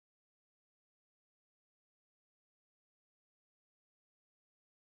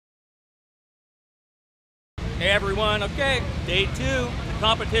Hey everyone, okay, day 2, the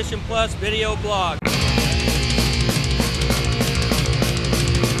Competition Plus video blog.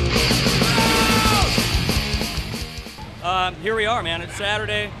 Here we are, man. It's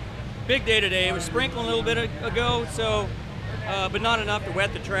Saturday, big day today. It was sprinkling a little bit ago, so, but not enough to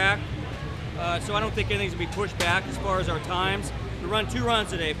wet the track. So I don't think anything's gonna be pushed back as far as our times. We run 2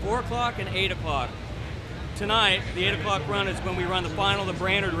 runs today, 4 o'clock and 8 o'clock. Tonight, the 8 o'clock run is when we run the final of the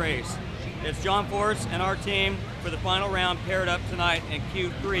Brainerd race. It's John Force and our team for the final round paired up tonight in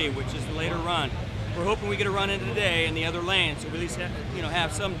Q3, which is the later run. We're hoping we get a run in today in the other lane, so we at least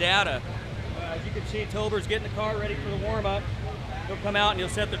have some data. As you can see, Tolbert's getting the car ready for the warm-up. He'll come out and he'll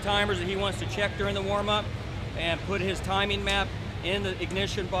set the timers that he wants to check during the warm-up and put his timing map in the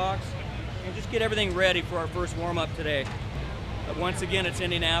ignition box and just get everything ready for our first warm-up today. Once again, it's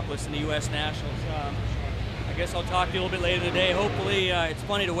Indianapolis in the U.S. Nationals. I guess I'll talk to you a little bit later today. Hopefully, it's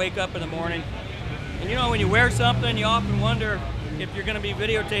funny to wake up in the morning. And you know, when you wear something, you often wonder if you're going to be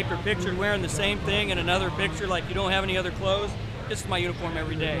videotaped or pictured wearing the same thing in another picture, like you don't have any other clothes. This is my uniform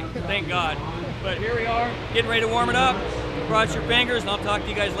every day, thank God. But here we are, getting ready to warm it up. Cross your fingers, and I'll talk to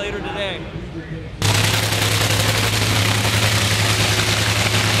you guys later today.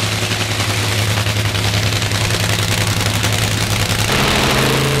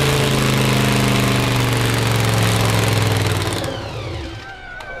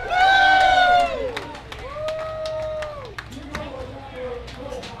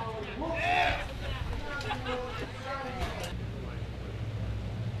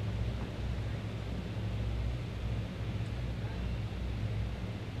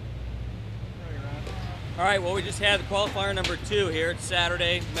 All right, well, we just had the qualifier number 2 here. It's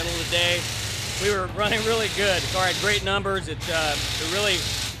Saturday, middle of the day. We were running really good. The car had great numbers. It really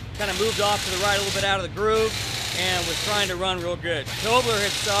kind of moved off to the right a little bit out of the groove and was trying to run real good. Tobler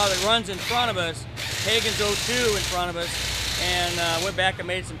had saw that runs in front of us, Hagen's 02 in front of us, and went back and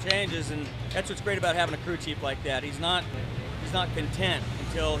made some changes. And that's what's great about having a crew chief like that. He's not content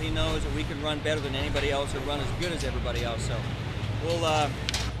until he knows that we can run better than anybody else or run as good as everybody else. So we'll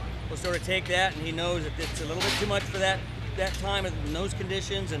sort of take that, and he knows that it's a little bit too much for that time in those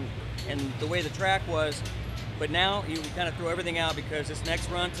conditions and the way the track was. But now he kind of throw everything out because this next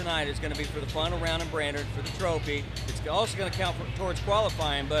run tonight is going to be for the final round in Brainerd for the trophy. It's also going to count towards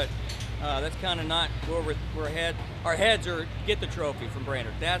qualifying, but that's kind of not where our heads are get the trophy from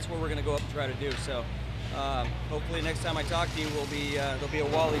Brainerd. That's where we're going to go up and try to do. So hopefully next time I talk to you, there'll be a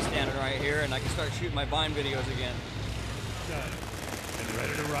Wally standing right here, and I can start shooting my Vine videos again. Done. And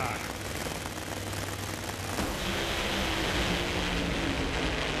ready to rock.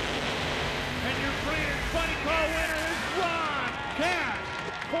 And your Brainerd Funny Car winner is Ron Cash.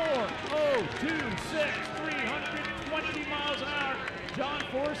 4026, 320 miles an hour. John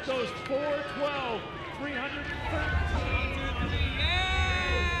Force goes 412, 313.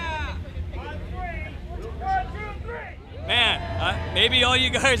 Yeah! 1, 2, 3. Man, maybe all you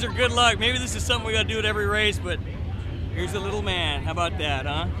guys are good luck. Maybe this is something we got to do at every race, but here's a little man. How about that,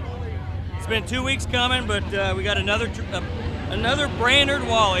 huh? It's been 2 weeks coming, but we got another Brainerd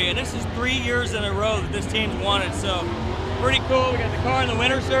Wally, and this is 3 years in a row that this team's won it. So pretty cool. We got the car in the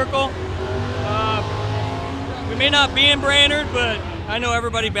winner's circle. We may not be in Brainerd, but I know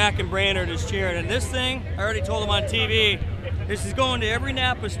everybody back in Brainerd is cheering. And this thing, I already told them on TV, this is going to every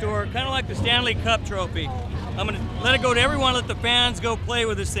NAPA store, kind of like the Stanley Cup trophy. I'm going to let it go to everyone, let the fans go play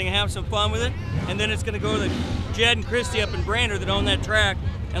with this thing and have some fun with it. And then it's going to go to Jed and Christy up in Brainerd that own that track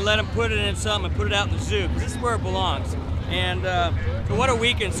and let them put it in something and put it out in the zoo, because this is where it belongs. And so what a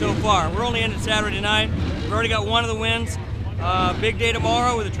weekend so far. We're only in it Saturday night. We've already got one of the wins. Big day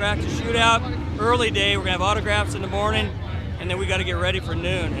tomorrow with a tractor shootout. Early day, we're going to have autographs in the morning, and then we got to get ready for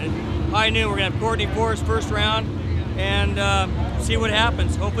noon. And high noon, we're going to have Courtney Forrest first round and see what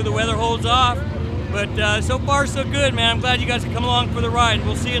happens. Hopefully the weather holds off. But so far, so good, man. I'm glad you guys have come along for the ride, and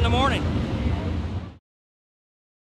we'll see you in the morning.